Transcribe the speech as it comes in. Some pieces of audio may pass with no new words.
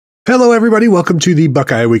Hello, everybody. Welcome to the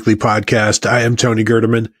Buckeye Weekly Podcast. I am Tony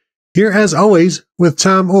Gerdeman, here as always with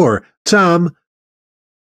Tom Orr. Tom,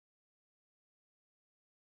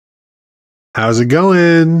 how's it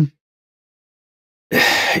going?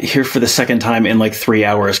 Here for the second time in like 3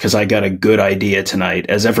 hours because I got a good idea tonight,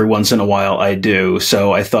 as every once in a while I do.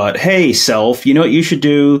 So I thought, hey, self, you know what you should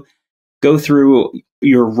do? Go through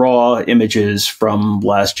your raw images from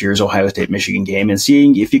last year's Ohio State-Michigan game and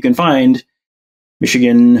seeing if you can find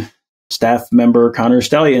Michigan staff member Connor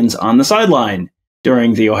Stalions on the sideline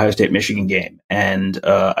during the Ohio State-Michigan game. And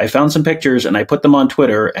I found some pictures and I put them on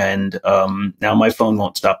Twitter, and now my phone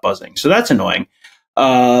won't stop buzzing. So that's annoying.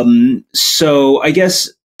 So I guess,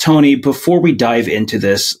 Tony, before we dive into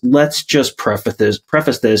this, let's just preface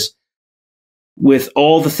this with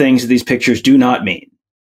all the things that these pictures do not mean.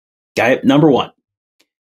 Number one,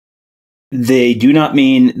 they do not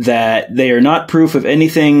mean that they are not proof of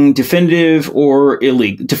anything definitive or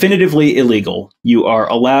definitively illegal. You are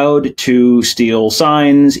allowed to steal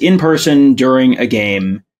signs in person during a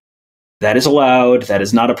game. That is allowed. That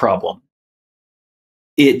is not a problem.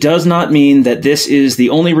 It does not mean that this is the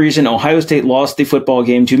only reason Ohio State lost the football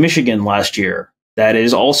game to Michigan last year. That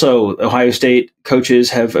is also, Ohio State coaches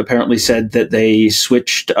have apparently said that they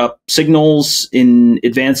switched up signals in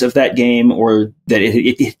advance of that game, or that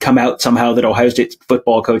it had come out somehow that Ohio State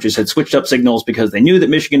football coaches had switched up signals because they knew that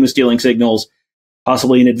Michigan was stealing signals,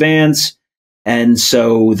 possibly in advance. And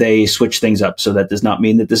so they switched things up. So that does not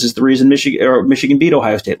mean that this is the reason Michigan beat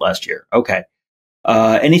Ohio State last year. Okay.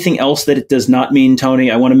 Anything else that it does not mean,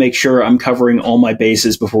 Tony? I want to make sure I'm covering all my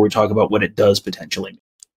bases before we talk about what it does potentially mean.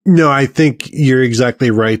 No, I think you're exactly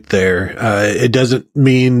right there. It doesn't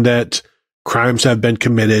mean that crimes have been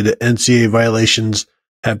committed, NCAA violations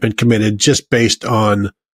have been committed just based on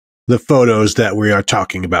the photos that we are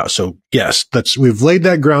talking about. So yes, we've laid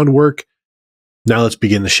that groundwork. Now let's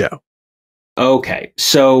begin the show. Okay.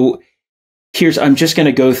 So I'm just going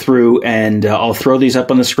to go through and I'll throw these up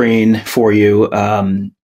on the screen for you.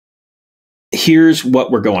 Here's what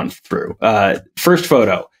we're going through. First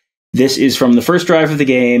photo. This is from the first drive of the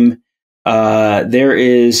game. There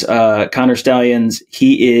is Connor Stalions.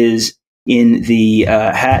 He is in the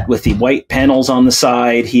hat with the white panels on the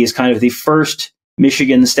side. He is kind of the first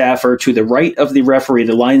Michigan staffer to the right of the referee,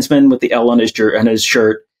 the linesman with the L on his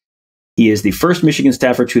shirt. He is the first Michigan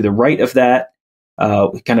staffer to the right of that,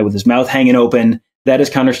 kind of with his mouth hanging open. That is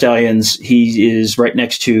Connor Stalions. He is right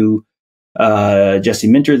next to Jesse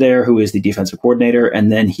Minter there, who is the defensive coordinator. And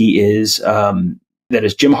then he is... that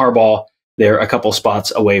is Jim Harbaugh. They're a couple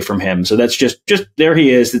spots away from him. So that's just there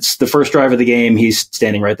he is. It's the first drive of the game. He's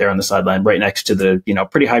standing right there on the sideline, right next to the,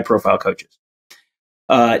 pretty high profile coaches.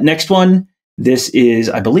 Next one. This is,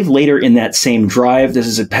 I believe, later in that same drive. This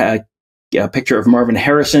is a picture of Marvin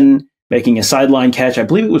Harrison making a sideline catch. I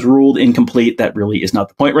believe it was ruled incomplete. That really is not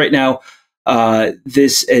the point right now.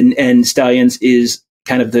 This and Stalions is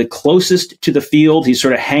kind of the closest to the field. He's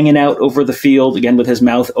sort of hanging out over the field, again, with his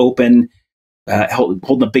mouth open.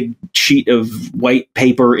 Holding a big sheet of white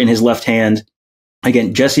paper in his left hand.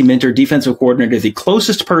 Again, Jesse Minter, defensive coordinator, the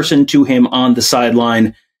closest person to him on the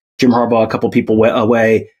sideline. Jim Harbaugh, a couple people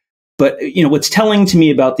away. But, what's telling to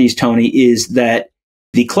me about these, Tony, is that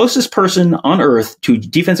the closest person on earth to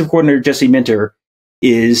defensive coordinator Jesse Minter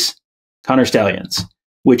is Connor Stalions,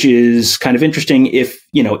 which is kind of interesting if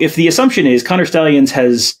the assumption is Connor Stalions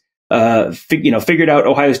has, figured out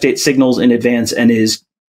Ohio State signals in advance and is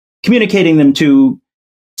communicating them to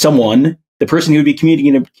someone. The person who would be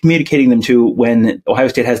communicating them to when Ohio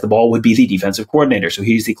State has the ball would be the defensive coordinator. So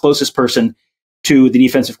he's the closest person to the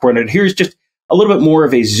defensive coordinator. Here's just a little bit more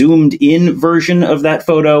of a zoomed in version of that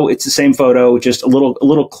photo. It's the same photo, just a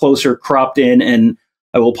little closer, cropped in. And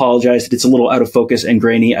I will apologize that it's a little out of focus and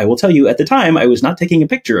grainy. I will tell you, at the time, I was not taking a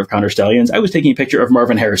picture of Connor Stalions. I was taking a picture of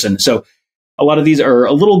Marvin Harrison. So a lot of these are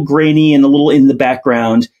a little grainy and a little in the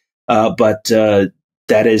background, but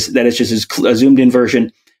that is just a zoomed in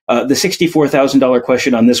version. The $64,000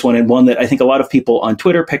 question on this one, and one that I think a lot of people on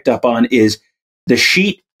Twitter picked up on, is the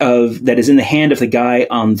sheet that is in the hand of the guy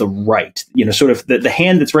on the right. Sort of the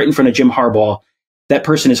hand that's right in front of Jim Harbaugh. That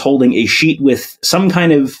person is holding a sheet with some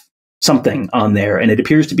kind of something on there, and it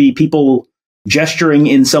appears to be people gesturing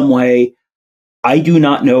in some way. I do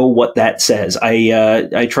not know what that says.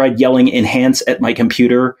 I tried yelling "enhance" at my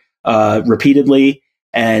computer repeatedly,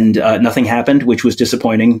 and nothing happened, which was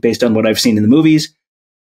disappointing based on what I've seen in the movies.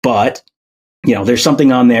 But, there's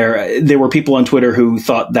something on there. There were people on Twitter who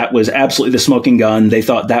thought that was absolutely the smoking gun. They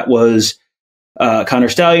thought that was Connor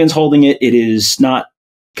Stalions holding it. It is not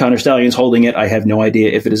Connor Stalions holding it. I have no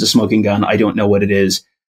idea if it is a smoking gun. I don't know what it is.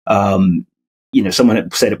 Someone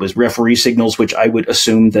had said it was referee signals, which I would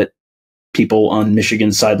assume that people on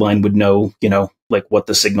Michigan's sideline would know, like what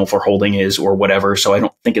the signal for holding is or whatever. So I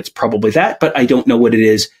don't think it's probably that, but I don't know what it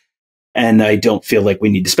is. And I don't feel like we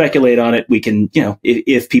need to speculate on it. We can,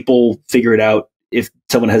 if people figure it out, if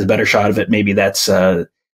someone has a better shot of it, maybe that's,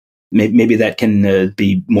 maybe that can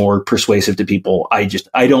be more persuasive to people. I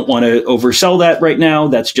don't want to oversell that right now.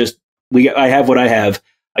 That's just, I have what I have.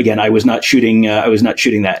 Again, I was not shooting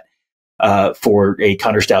that for a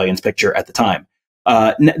Connor Stalions picture at the time.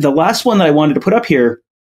 The last one that I wanted to put up here,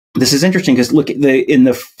 this is interesting because look, in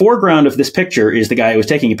the foreground of this picture is the guy I was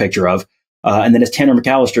taking a picture of. And then it's Tanner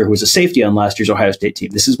McAllister, who was a safety on last year's Ohio State team.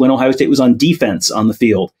 This is when Ohio State was on defense on the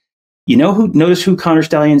field. Notice who Connor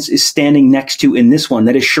Stalions is standing next to in this one?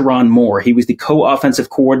 That is Sherron Moore. He was the co-offensive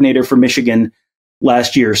coordinator for Michigan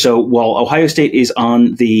last year. So while Ohio State is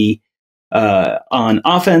on on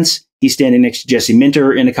offense, he's standing next to Jesse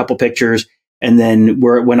Minter in a couple pictures. And then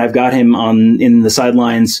when I've got him in the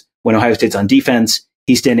sidelines, when Ohio State's on defense,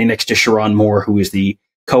 he's standing next to Sherron Moore, who is the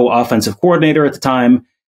co-offensive coordinator at the time.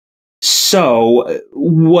 So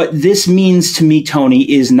what this means to me,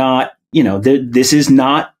 Tony, is not, this is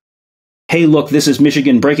not, hey, look, this is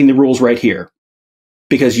Michigan breaking the rules right here,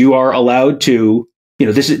 because you are allowed to,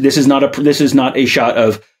 this is not a shot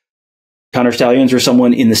of Connor Stalions or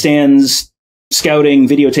someone in the stands scouting,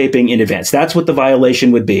 videotaping in advance. That's what the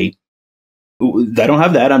violation would be. I don't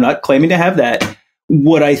have that. I'm not claiming to have that.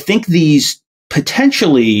 What I think these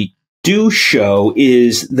potentially do show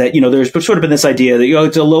is that, there's sort of been this idea that,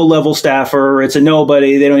 it's a low-level staffer, it's a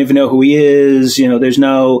nobody, they don't even know who he is,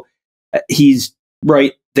 he's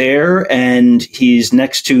right there, and he's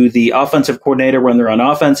next to the offensive coordinator when they're on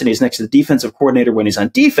offense, and he's next to the defensive coordinator when he's on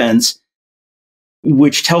defense,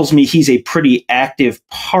 which tells me he's a pretty active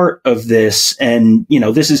part of this. And,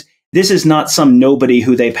 this is not some nobody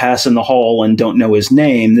who they pass in the hall and don't know his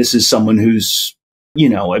name. This is someone who's,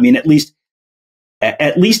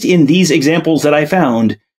 at least in these examples that I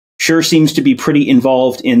found, sure seems to be pretty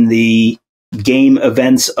involved in the game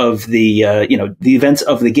events of the events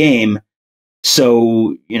of the game.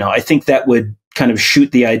 So, I think that would kind of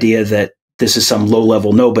shoot the idea that this is some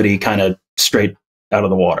low-level nobody kind of straight out of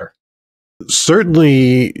the water.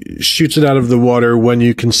 Certainly shoots it out of the water when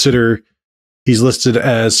you consider he's listed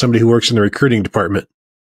as somebody who works in the recruiting department,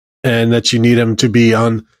 and that you need him to be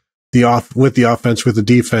on with the offense, with the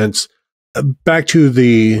defense. Back to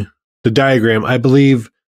the diagram, I believe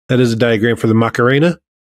that is a diagram for the Macarena,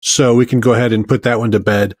 so we can go ahead and put that one to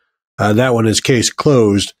bed. That one is case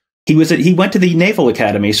closed. He went to the Naval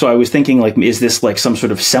Academy, so I was thinking, is this like some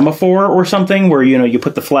sort of semaphore or something where you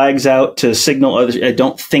put the flags out to signal others? I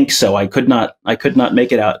don't think so. I could not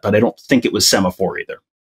make it out, but I don't think it was semaphore either.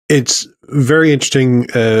 It's very interesting.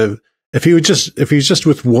 If he was just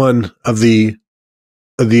with one of the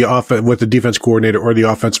offense, with the defense coordinator or the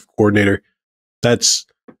offensive coordinator, that's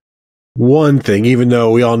one thing, even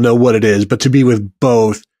though we all know what it is. But to be with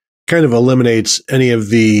both kind of eliminates any of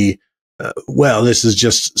the, this is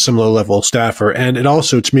just some low-level staffer. And it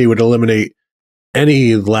also, to me, would eliminate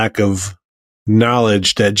any lack of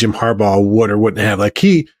knowledge that Jim Harbaugh would or wouldn't have.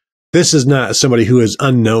 This is not somebody who is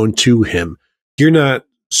unknown to him. You're not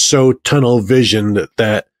so tunnel visioned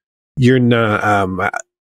that you're not,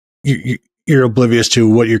 you're oblivious to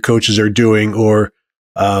what your coaches are doing, or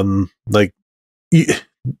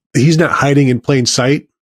he's not hiding in plain sight,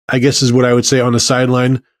 I guess is what I would say, on the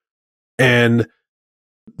sideline. And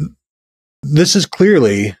this is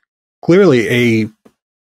clearly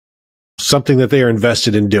something that they are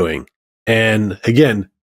invested in doing. And again,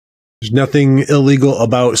 there's nothing illegal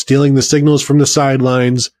about stealing the signals from the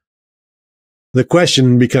sidelines. The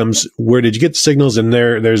question becomes, where did you get the signals? And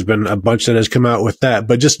there's been a bunch that has come out with that.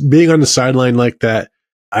 But just being on the sideline like that,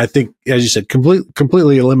 I think, as you said,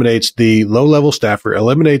 completely eliminates the low-level staffer,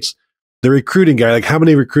 eliminates the recruiting guy. Like, how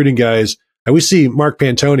many recruiting guys? And we see Mark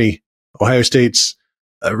Pantoni, Ohio State's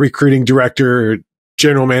recruiting director,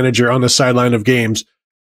 general manager, on the sideline of games.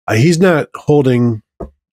 He's not holding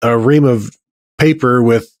a ream of paper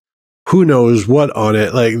with who knows what on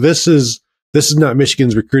it. Like, this is not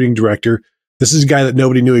Michigan's recruiting director. This is a guy that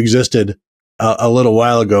nobody knew existed a little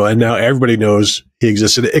while ago, and now everybody knows he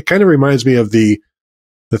existed. It kind of reminds me of the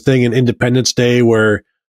thing in Independence Day where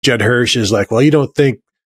Judd Hirsch is like, well, you don't think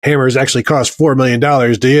hammers actually cost $4 million,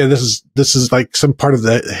 do you? This is like some part of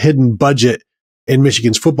the hidden budget in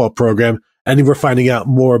Michigan's football program. And we're finding out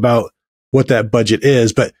more about what that budget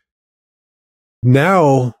is. But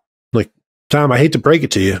now, like, Tom, I hate to break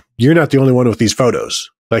it to you, you're not the only one with these photos.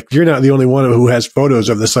 Like, you're not the only one who has photos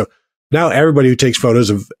of this. So now everybody who takes photos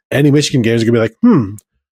of any Michigan games is going to be like,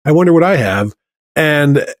 I wonder what I have.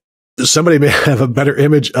 And somebody may have a better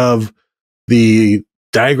image of the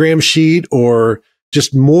diagram sheet or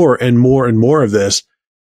just more and more and more of this.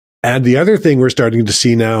 And the other thing we're starting to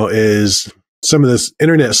see now is some of this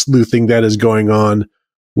internet sleuthing that is going on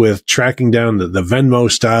with tracking down the Venmo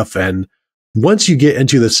stuff. And once you get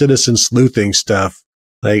into the citizen sleuthing stuff,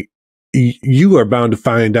 like you are bound to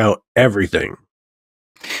find out everything.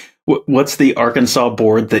 What's the Arkansas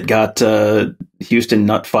board that got Houston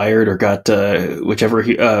Nutt fired, or got whichever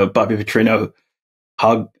Bobby Petrino,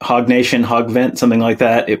 HogNation, HogVent, something like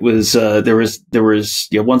that? It was there was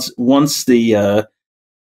once the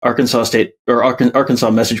Arkansas State or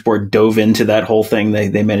Arkansas message board dove into that whole thing,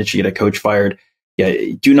 they managed to get a coach fired.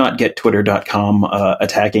 Yeah, do not get Twitter.com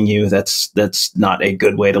attacking you. That's not a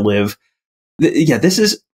good way to live.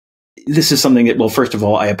 This is something that, well, first of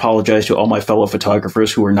all, I apologize to all my fellow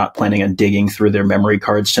photographers who are not planning on digging through their memory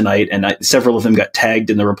cards tonight. And several of them got tagged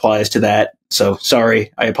in the replies to that. So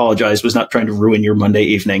sorry, I apologize. Was not trying to ruin your Monday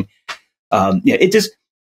evening.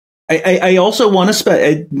 I also want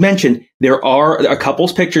to mention there are a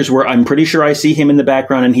couple's pictures where I'm pretty sure I see him in the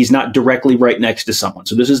background and he's not directly right next to someone.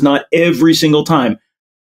 So this is not every single time.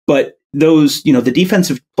 But those, the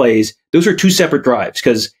defensive plays, those are two separate drives,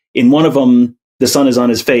 because in one of them, the sun is on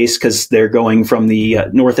his face because they're going from the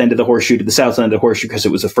north end of the horseshoe to the south end of the horseshoe because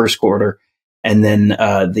it was the first quarter. And then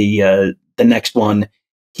the next one,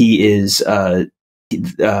 he's going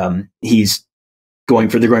they're going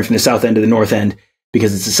from the south end to the north end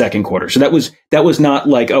because it's the second quarter. So that was not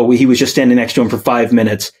like, oh, he was just standing next to him for 5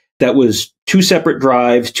 minutes. That was two separate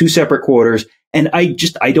drives, two separate quarters. And I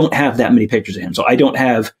don't have that many pictures of him. So I don't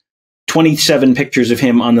have 27 pictures of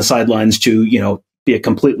him on the sidelines to, be a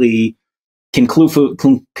completely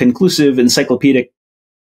conclusive encyclopedic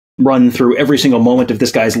run through every single moment of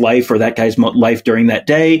this guy's life or that guy's life during that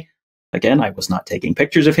day. Again, I was not taking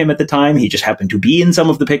pictures of him at the time. He just happened to be in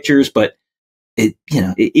some of the pictures, but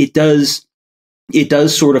it does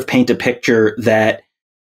sort of paint a picture that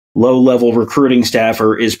low-level recruiting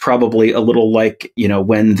staffer is probably a little like,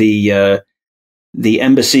 when the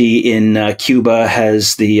embassy in Cuba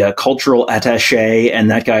has the cultural attaché,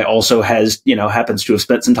 and that guy also has, happens to have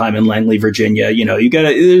spent some time in Langley, Virginia.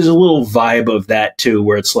 There's a little vibe of that too,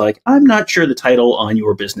 where it's like, I'm not sure the title on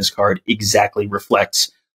your business card exactly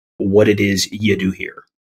reflects what it is you do here.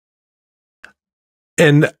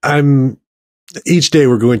 And each day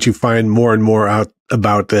we're going to find more and more out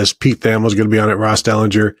about this. Pete Thamel's going to be on it, Ross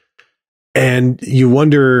Dellinger, and you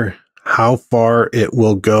wonder how far it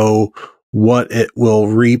will go, what it will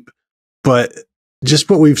reap. But just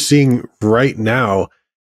what we've seen right now,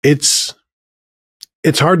 it's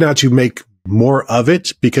hard not to make more of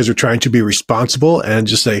it, because we're trying to be responsible and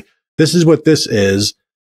just say, this is what this is.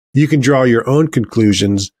 You can draw your own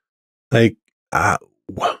conclusions. Like,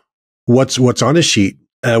 what's on a sheet?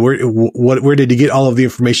 Where did he get all of the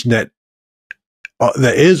information that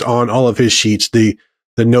is on all of his sheets? The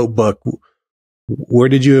notebook. Where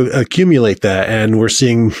did you accumulate that? And we're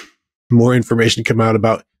seeing more information come out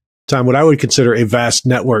about, Tom, what I would consider a vast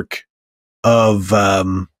network of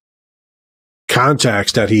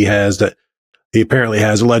contacts that he has, that he apparently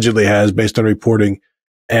has, allegedly has, based on reporting.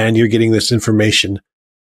 And you're getting this information.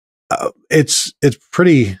 It's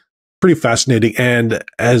pretty fascinating. And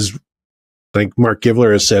as like Mark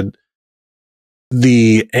Givler has said,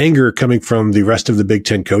 the anger coming from the rest of the Big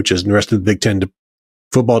Ten coaches and the rest of the Big Ten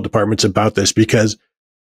football departments about this, because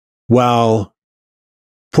while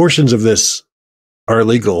portions of this are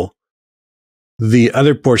illegal, the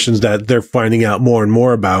other portions that they're finding out more and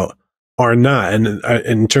more about are not. And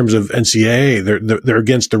in terms of NCAA, they're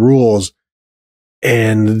against the rules,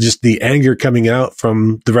 and just the anger coming out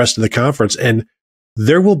from the rest of the conference. And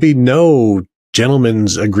there will be no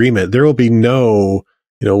gentleman's agreement. There will be no,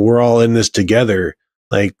 we're all in this together.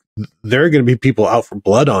 Like, there are going to be people out for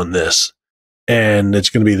blood on this. And it's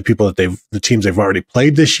going to be the people that the teams they've already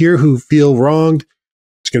played this year who feel wronged.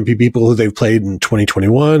 It's going to be people who they've played in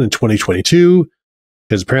 2021 and 2022,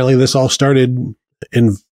 because apparently this all started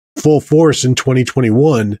in full force in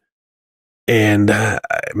 2021. And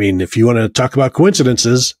if you want to talk about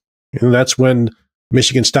coincidences, that's when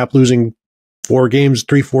Michigan stopped losing 4 games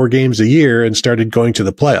a year and started going to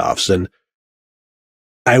the playoffs. And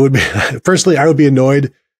I would be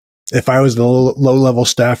annoyed if I was the low-level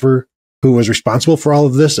staffer who was responsible for all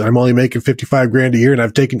of this, and I'm only making $55,000 a year, and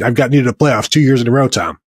I've gotten you to the playoffs 2 years in a row,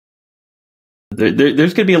 Tom.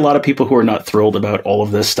 There's going to be a lot of people who are not thrilled about all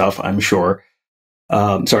of this stuff, I'm sure.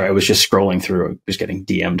 Sorry, I was just scrolling through. I was getting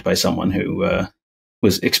DM'd by someone who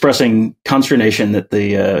was expressing consternation that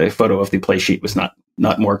the photo of the play sheet was not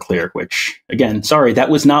more clear, which, again, sorry,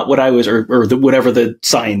 that was not what I was, or whatever the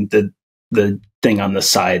sign, the thing on the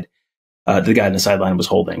side, the guy on the sideline was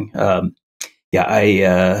holding.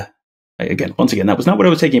 yeah, once again, that was not what I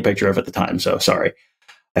was taking a picture of at the time. So sorry.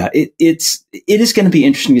 It is going to be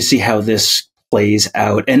interesting to see how this plays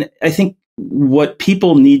out. And I think what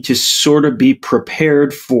people need to sort of be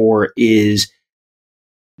prepared for is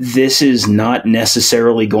this is not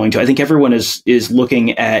necessarily going to, I think everyone is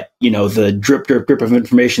looking at, the drip of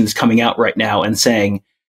information that's coming out right now and saying,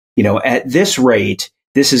 at this rate,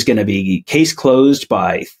 this is going to be case closed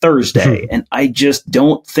by Thursday. And I just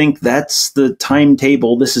don't think that's the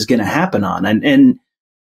timetable this is going to happen on. And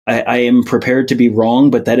I am prepared to be wrong,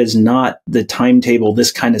 but that is not the timetable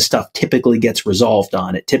this kind of stuff typically gets resolved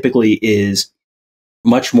on. It typically is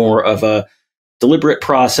much more of a deliberate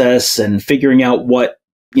process and figuring out what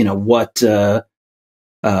can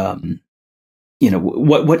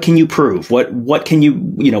you prove? What can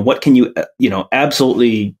you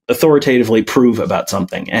absolutely authoritatively prove about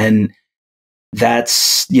something? And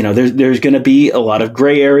that's, there's going to be a lot of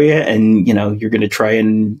gray area, and, you're going to try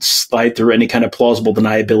and slide through any kind of plausible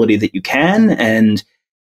deniability that you can. And,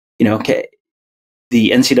 the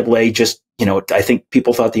NCAA just, I think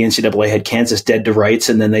people thought the NCAA had Kansas dead to rights,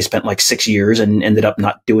 and then they spent like 6 years and ended up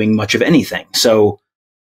not doing much of anything. So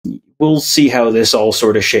we'll see how this all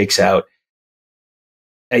sort of shakes out.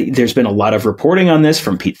 There's been a lot of reporting on this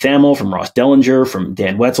from Pete Thamel, from Ross Dellinger, from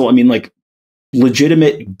Dan Wetzel. I mean, like,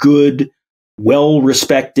 legitimate, good,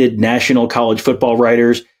 well-respected national college football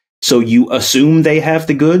writers. So you assume they have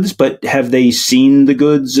the goods, but have they seen the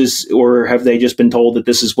goods, or have they just been told that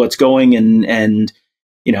this is what's going? And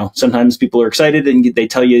sometimes people are excited and they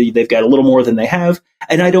tell you they've got a little more than they have.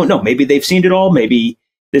 And I don't know. Maybe they've seen it all. Maybe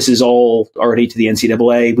this is all already to the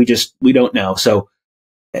NCAA. We don't know. So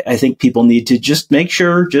I think people need to just make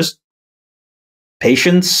sure, just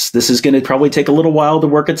patience. This is going to probably take a little while to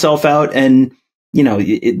work itself out. And,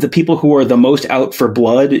 the people who are the most out for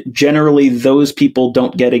blood, generally those people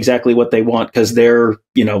don't get exactly what they want, because they're,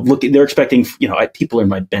 they're expecting, people in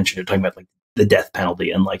my bench are talking about like the death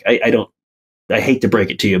penalty. And like, I hate to break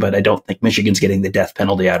it to you, but I don't think Michigan's getting the death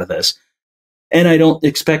penalty out of this. And I don't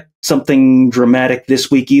expect something dramatic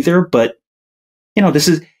this week either. But,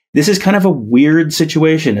 this is kind of a weird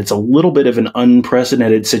situation. It's a little bit of an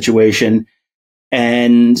unprecedented situation.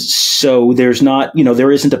 And so there's not,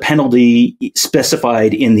 there isn't a penalty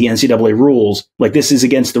specified in the NCAA rules. Like, this is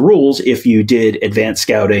against the rules if you did advanced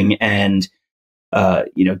scouting and,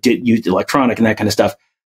 did use electronic and that kind of stuff.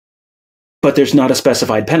 But there's not a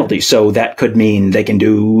specified penalty. So that could mean they can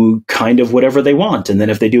do kind of whatever they want. And then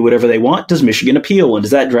if they do whatever they want, does Michigan appeal? And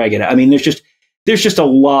does that drag it out? I mean, there's just a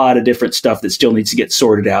lot of different stuff that still needs to get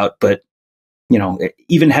sorted out. But,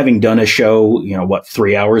 even having done a show,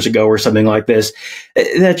 3 hours ago or something like this,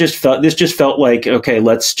 this just felt like, okay,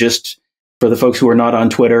 let's just, for the folks who are not on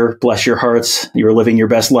Twitter, bless your hearts, you're living your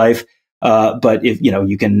best life. But if,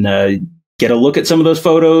 you can get a look at some of those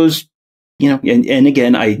photos, and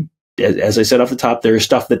again, as I said off the top, there's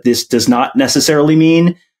stuff that this does not necessarily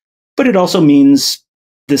mean, but it also means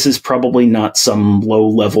this is probably not some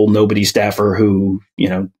low-level nobody staffer who,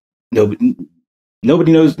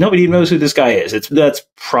 nobody knows who this guy is. That's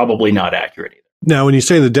probably not accurate either. Now, when you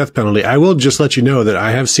say the death penalty, I will just let you know that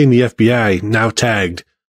I have seen the FBI now tagged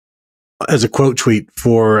as a quote tweet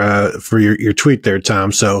for your tweet there,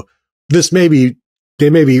 Tom. So they may be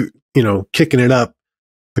kicking it up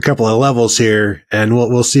a couple of levels here, and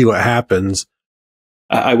we'll see what happens.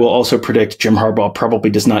 I will also predict Jim Harbaugh probably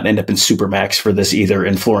does not end up in Supermax for this either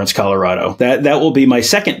in Florence, Colorado. That will be my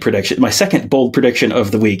second prediction, my second bold prediction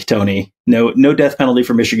of the week, Tony. No death penalty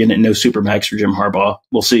for Michigan and no Supermax for Jim Harbaugh.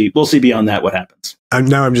 We'll see beyond that what happens.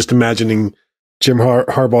 I'm just imagining Jim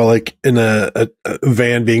Harbaugh like in a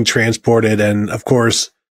van being transported, and of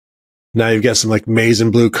course now you've got some like maize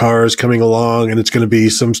and blue cars coming along, and it's going to be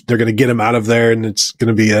they're going to get him out of there, and it's going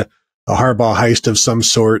to be a Harbaugh heist of some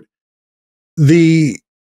sort. The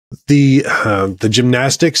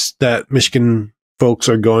gymnastics that Michigan folks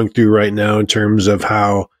are going through right now in terms of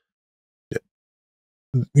how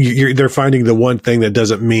they're finding the one thing that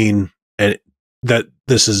doesn't mean and that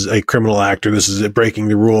this is a criminal act or this is breaking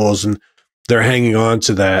the rules, and they're hanging on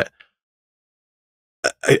to that.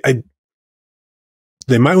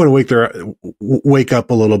 They might want to wake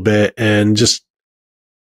up a little bit and just.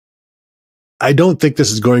 I don't think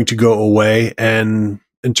this is going to go away, and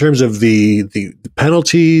in terms of the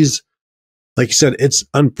penalties, like you said, it's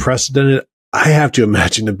unprecedented. I have to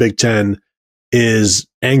imagine the Big Ten is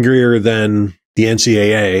angrier than the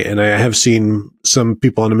NCAA. And I have seen some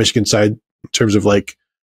people on the Michigan side in terms of like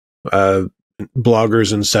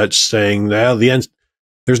bloggers and such saying that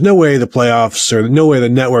there's no way the playoffs or no way the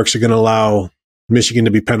networks are going to allow Michigan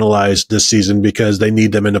to be penalized this season because they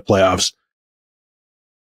need them in the playoffs.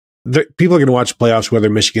 people are going to watch playoffs whether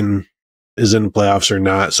Michigan is in the playoffs or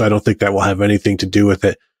not. So I don't think that will have anything to do with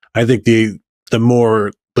it. I think the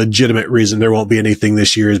more legitimate reason there won't be anything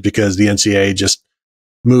this year is because the NCAA just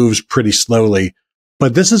moves pretty slowly.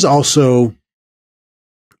 But this is also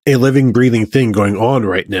a living, breathing thing going on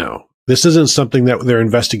right now. This isn't something that they're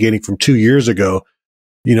investigating from 2 years ago,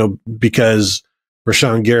 because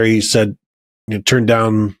Rashawn Gary said, turned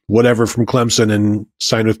down whatever from Clemson and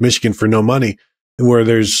signed with Michigan for no money, where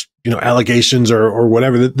there's, allegations or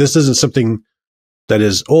whatever. This isn't something that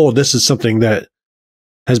is old. This is something that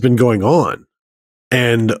has been going on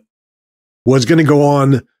and was going to go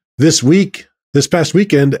on this past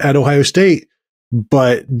weekend at Ohio State,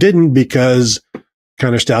 but didn't because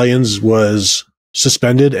Connor Stalions was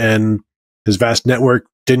suspended and his vast network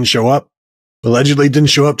allegedly didn't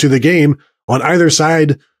show up to the game on either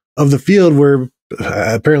side of the field, where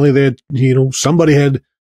apparently they had, somebody had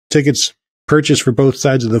tickets purchased for both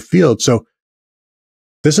sides of the field. So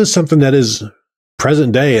this is something that is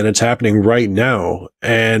present day and it's happening right now.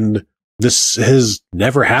 And this has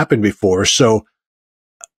never happened before. So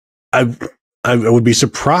I would be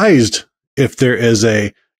surprised if there is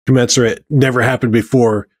a commensurate never happened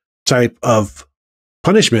before type of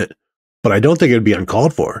punishment, but I don't think it'd be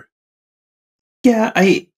uncalled for. Yeah,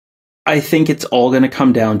 I think it's all going to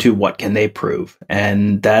come down to what can they prove.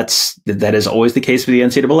 And that is always the case with the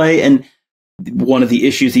NCAA. And one of the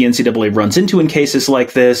issues the NCAA runs into in cases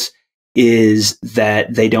like this is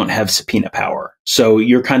that they don't have subpoena power. So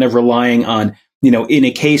you're kind of relying on, in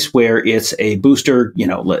a case where it's a booster,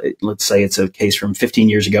 let's say it's a case from 15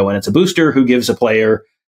 years ago and it's a booster who gives a player,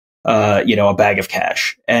 a bag of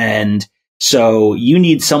cash. And so you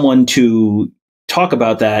need someone to talk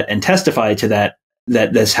about that and testify to that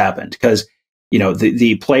this happened, because,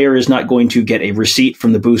 the player is not going to get a receipt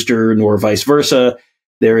from the booster nor vice versa.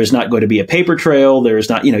 There is not going to be a paper trail. There is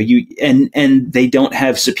not, and they don't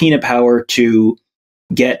have subpoena power to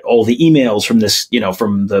get all the emails from this,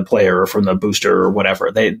 from the player or from the booster or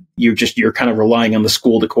whatever. You're kind of relying on the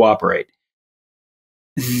school to cooperate.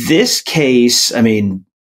 This case, I mean,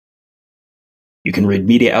 you can read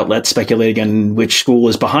media outlets speculating on which school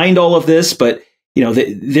is behind all of this, but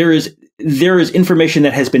there is information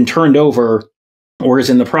that has been turned over or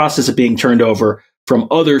is in the process of being turned over from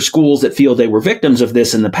other schools that feel they were victims of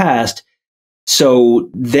this in the past.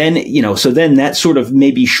 So then that sort of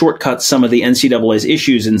maybe shortcuts some of the NCAA's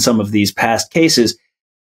issues in some of these past cases.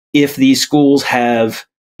 If these schools have,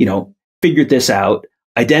 figured this out,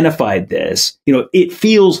 identified this, it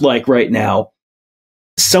feels like right now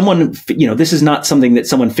someone, this is not something that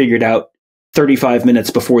someone figured out 35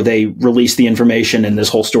 minutes before they released the information and this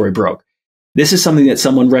whole story broke. This is something that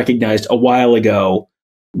someone recognized a while ago,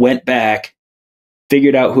 went back,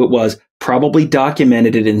 figured out who it was, probably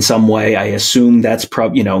documented it in some way. I assume that's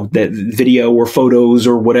that video or photos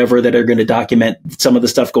or whatever that are going to document some of the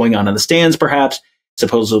stuff going on in the stands, perhaps.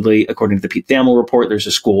 Supposedly, according to the Pete Thamel report, there's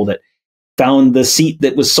a school that found the seat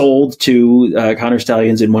that was sold to Connor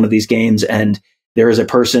Stalions in one of these games, and there is a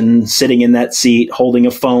person sitting in that seat holding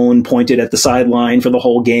a phone pointed at the sideline for the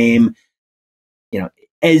whole game.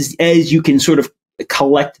 As you can sort of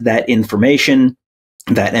collect that information,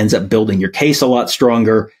 that ends up building your case a lot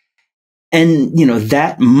stronger. And,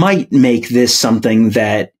 that might make this something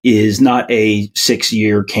that is not a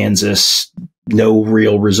 6-year Kansas, no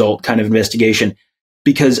real result kind of investigation,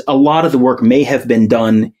 because a lot of the work may have been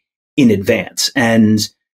done in advance. And,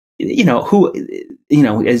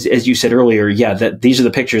 as you said earlier, that these are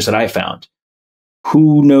the pictures that I found.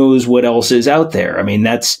 Who knows what else is out there? I mean,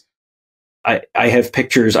 I have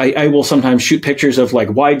pictures. I will sometimes shoot pictures of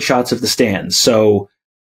like wide shots of the stands. So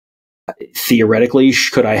theoretically,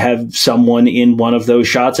 could I have someone in one of those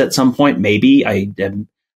shots at some point? Maybe.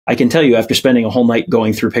 I can tell you, after spending a whole night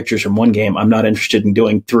going through pictures from one game, I'm not interested in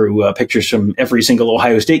going through pictures from every single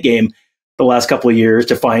Ohio State game the last couple of years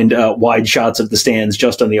to find wide shots of the stands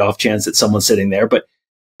just on the off chance that someone's sitting there. But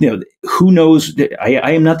who knows?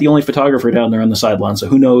 I am not the only photographer down there on the sideline, so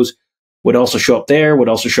who knows what else will show up there? What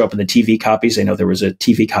else will show up in the TV copies? I know there was a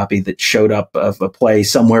TV copy that showed up of a play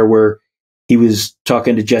somewhere where he was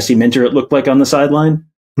talking to Jesse Minter, it looked like, on the sideline.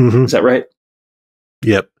 Mm-hmm. Is that right?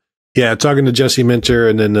 Yep. Yeah, talking to Jesse Minter,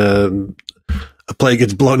 and then a play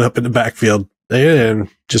gets blown up in the backfield. And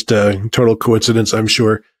just a total coincidence, I'm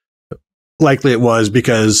sure. Likely it was,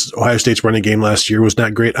 because Ohio State's running game last year was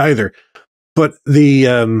not great either. But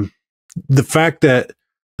the fact that,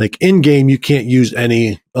 like, in game, you can't use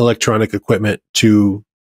any electronic equipment to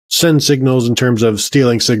send signals in terms of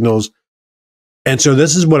stealing signals. And so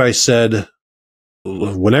this is what I said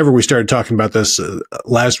whenever we started talking about this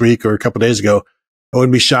last week or a couple of days ago. I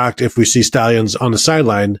wouldn't be shocked if we see Stalions on the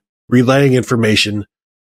sideline relaying information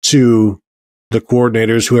to the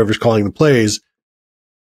coordinators, whoever's calling the plays,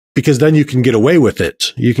 because then you can get away with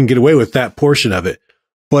it. You can get away with that portion of it.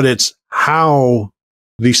 But it's how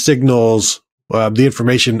the signals, the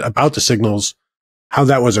information about the signals, how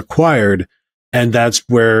that was acquired. And that's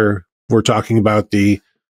where we're talking about the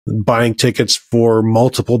buying tickets for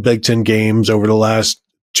multiple Big Ten games over the last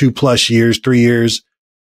 2+ years, 3 years.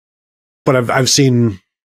 But I've seen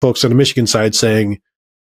folks on the Michigan side saying,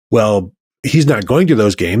 well, he's not going to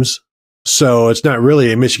those games, so it's not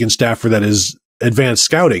really a Michigan staffer that is advanced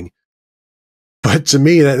scouting. But to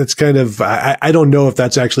me, that's kind of, I don't know if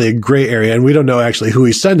that's actually a gray area, and we don't know actually who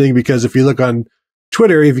he's sending, because if you look on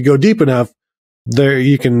Twitter, if you go deep enough, there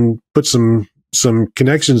you can put some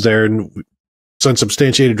connections there, and it's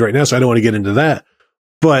unsubstantiated right now, so I don't want to get into that.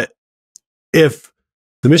 But if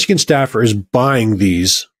the Michigan staffer is buying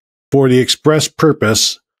these for the express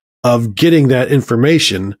purpose of getting that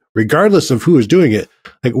information, regardless of who is doing it,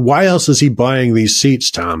 like, why else is he buying these seats,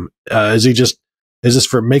 Tom? Is this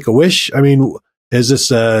for Make-A-Wish? I mean, is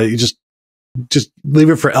this, you just leave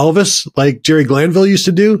it for Elvis, like Jerry Glanville used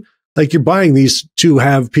to do? Like, you're buying these to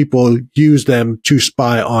have people use them to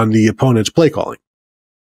spy on the opponent's play calling.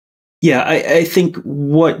 Yeah, I think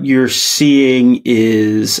what you're seeing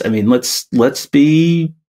is, I mean, let's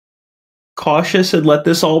be cautious and let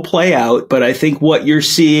this all play out. But I think what you're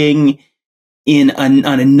seeing on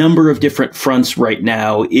a number of different fronts right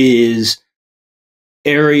now is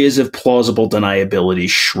areas of plausible deniability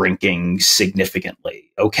shrinking significantly.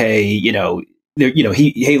 Okay,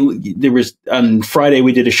 there was on Friday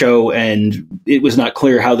we did a show and it was not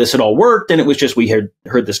clear how this had all worked, and it was just we had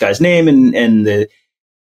heard this guy's name and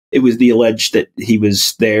it was the alleged that he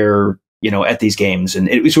was there, at these games, and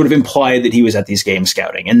it was sort of implied that he was at these games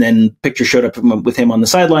scouting. And then pictures showed up with him on the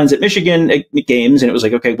sidelines at Michigan at games, and it was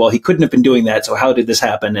like, okay, well, he couldn't have been doing that, so how did this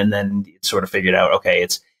happen? And then it sort of figured out, okay,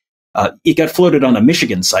 it got floated on a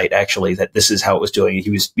Michigan site actually that this is how it was doing.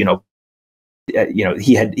 He was,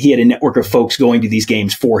 he had a network of folks going to these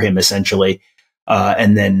games for him essentially,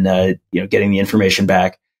 and then getting the information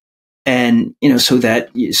back. And, so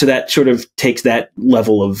that sort of takes that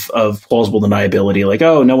level of plausible deniability, like,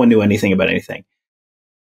 oh, no one knew anything about anything.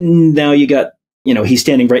 Now you got, he's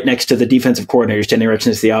standing right next to the defensive coordinator, standing right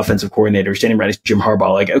next to the offensive coordinator, standing right next to Jim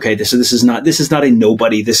Harbaugh. Like, okay, this is not a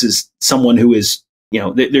nobody. This is someone who is,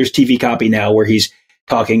 there's TV copy now where he's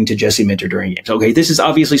talking to Jesse Minter during games. Okay, this is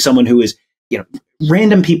obviously someone who is,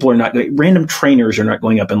 random trainers are not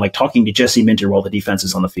going up and like talking to Jesse Minter while the defense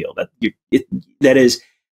is on the field. That is,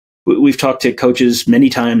 we've talked to coaches many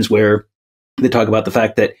times where they talk about the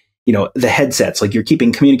fact that, the headsets, like, you're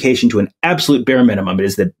keeping communication to an absolute bare minimum. It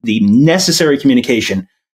is the necessary communication,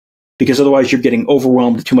 because otherwise you're getting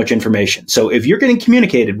overwhelmed with too much information. So if you're getting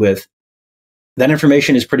communicated with, that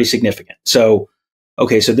information is pretty significant. So,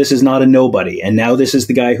 okay, so this is not a nobody. And now this is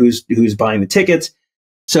the guy who's buying the tickets.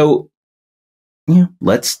 So,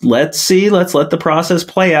 let's see, let's let the process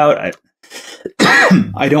play out.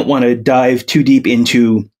 I don't want to dive too deep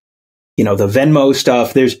into, the Venmo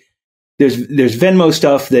stuff. There's Venmo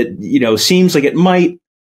stuff that, seems like it might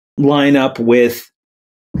line up with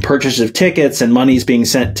purchase of tickets and money's being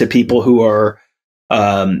sent to people who are,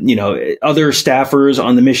 other staffers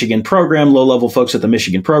on the Michigan program, low-level folks at the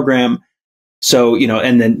Michigan program. So,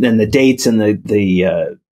 and then the dates and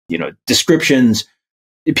the descriptions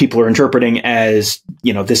people are interpreting as,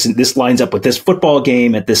 this lines up with this football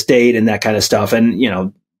game at this date and that kind of stuff.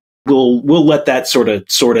 And, we'll let that sort of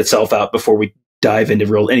sort itself out before we dive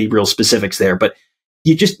into any real specifics there. But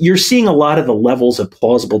you're seeing a lot of the levels of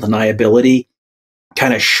plausible deniability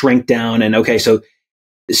kind of shrink down. And okay, so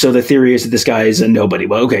the theory is that this guy is a nobody.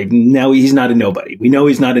 Well, okay, now he's not a nobody. We know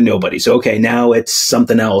he's not a nobody. So okay, now it's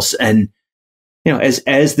something else. And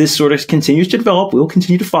as this sort of continues to develop, we'll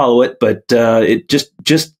continue to follow it. But it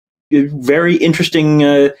just very interesting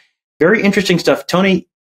stuff, Tony.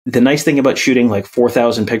 The nice thing about shooting like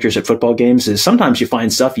 4,000 pictures at football games is sometimes you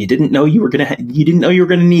find stuff you didn't know you were gonna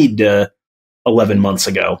need 11 months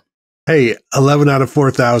ago. Hey, 11 out of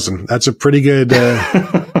 4,000. That's a pretty good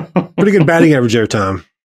batting average there, Tom.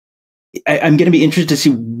 I'm going to be interested to see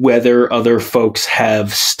whether other folks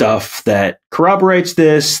have stuff that corroborates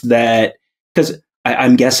this. Because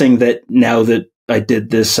I'm guessing that now that I did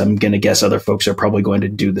this, I'm going to guess other folks are probably going to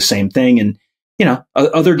do the same thing, and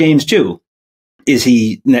other games too. Is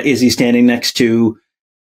he standing next to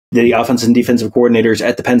the offensive and defensive coordinators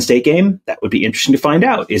at the Penn State game? That would be interesting to find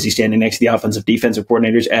out. Is he standing next to the offensive defensive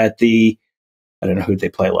coordinators at the, I don't know who they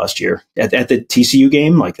play last year, at the TCU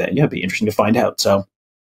game like that? Yeah, it'd be interesting to find out. So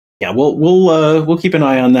yeah, we'll keep an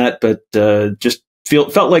eye on that, but just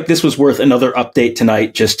felt like this was worth another update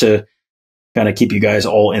tonight just to kind of keep you guys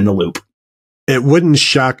all in the loop. It wouldn't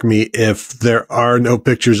shock me if there are no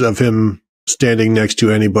pictures of him standing next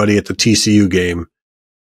to anybody at the TCU game,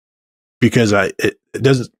 because it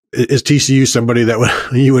doesn't. Is TCU somebody that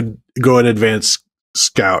you would go in advance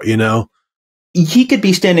scout? You know, he could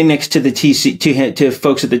be standing next to the to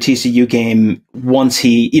folks at the TCU game once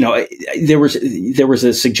he, there was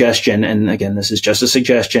a suggestion, and again, this is just a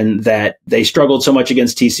suggestion, that they struggled so much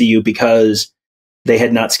against TCU because they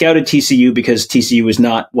had not scouted TCU, because TCU was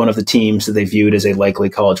not one of the teams that they viewed as a likely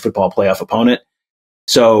college football playoff opponent.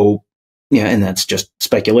 So, yeah, and that's just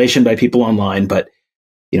speculation by people online, but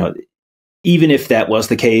even if that was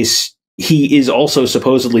the case, he is also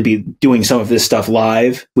supposedly be doing some of this stuff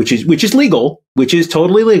live, which is legal, which is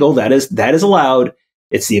totally legal. That is allowed.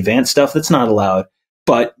 It's the advanced stuff that's not allowed.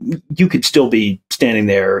 But you could still be standing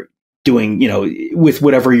there doing, with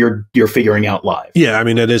whatever you're figuring out live. Yeah, I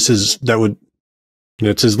mean, it's his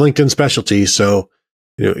LinkedIn specialty. So,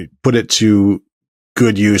 put it to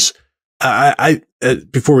good use.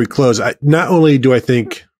 Before we close, not only do I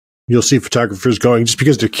think you'll see photographers going just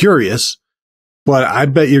because they're curious, but I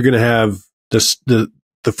bet you're going to have the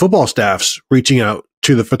football staffs reaching out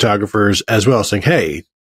to the photographers as well, saying, "Hey,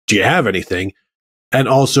 do you have anything?" And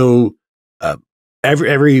also,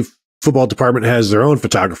 every football department has their own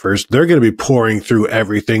photographers. They're going to be pouring through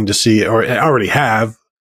everything to see, or already have.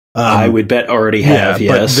 I would bet already have.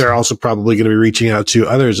 Yeah, yes, but they're also probably going to be reaching out to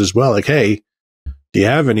others as well, like, "Hey, do you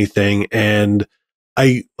have anything?" And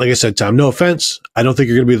like I said, Tom, no offense, I don't think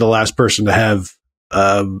you're going to be the last person to have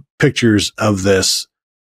pictures of this,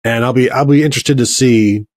 and I'll be interested to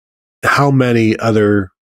see how many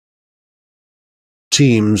other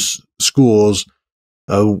teams, schools,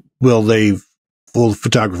 will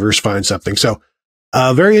photographers find something. So,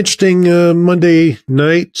 very interesting Monday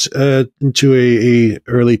night into a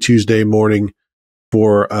early Tuesday morning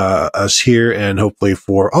for us here, and hopefully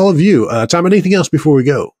for all of you. Tom, anything else before we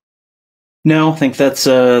go? No, I think that's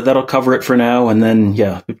that'll cover it for now, and then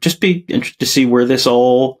just be interested to see where this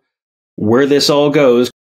all goes.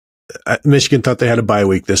 Michigan thought they had a bye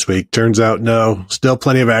week this week. Turns out, no. Still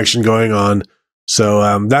plenty of action going on. So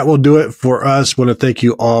that will do it for us. Want to thank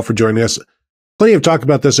you all for joining us. Plenty of talk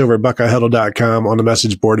about this over at BuckeyeHuddle.com on the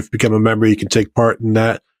message board. If you become a member, you can take part in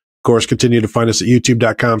that. Of course, continue to find us at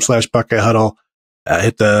YouTube.com/BuckeyeHuddle.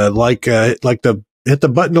 Hit the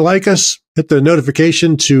button to like us. Hit the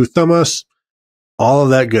notification to thumb us. All of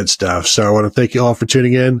that good stuff. So I want to thank you all for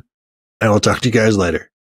tuning in, and we'll talk to you guys later.